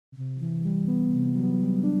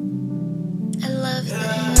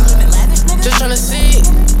tryna see.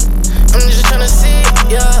 I'm just tryna see.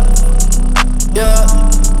 Yeah, yeah,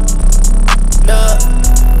 yeah.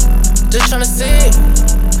 Just tryna see.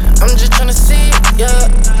 I'm just tryna see. Yeah,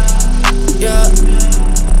 yeah,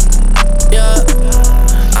 yeah.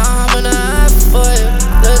 I'm in the eye for you.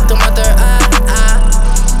 Look through my third eye.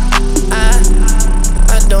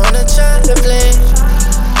 I don't wanna try to play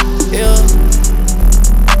you.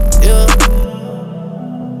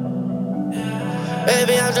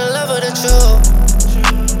 Baby, I'm in love with the truth.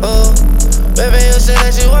 Oh, baby, you said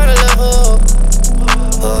that you wanna love who?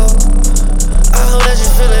 Oh, I hope that you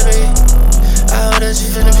feelin' me. I hope that you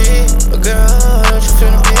feelin' me. But girl, I hope that you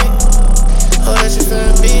feelin' me. Hope that you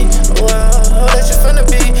feelin' me. Oh, I hope that you feelin'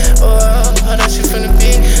 me. Oh, I hope that you feelin'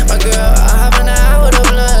 me. My girl, I hop in the eye with a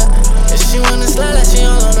blunt. And she wanna slide like she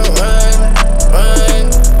all on the run.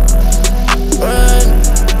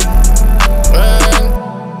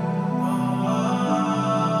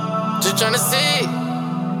 Just tryna see,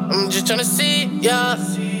 I'm just tryna see, yeah,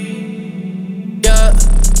 yeah,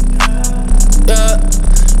 yeah.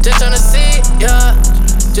 Just tryna see, yeah,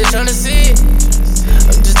 just tryna see.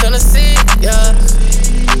 I'm just tryna see, yeah,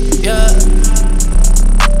 yeah.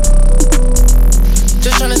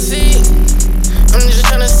 Just tryna see, I'm just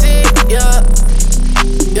tryna see, yeah,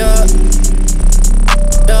 yeah,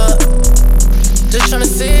 yeah. Just tryna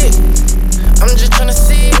see, I'm just tryna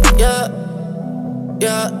see, yeah,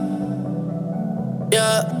 yeah.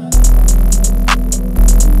 Yeah.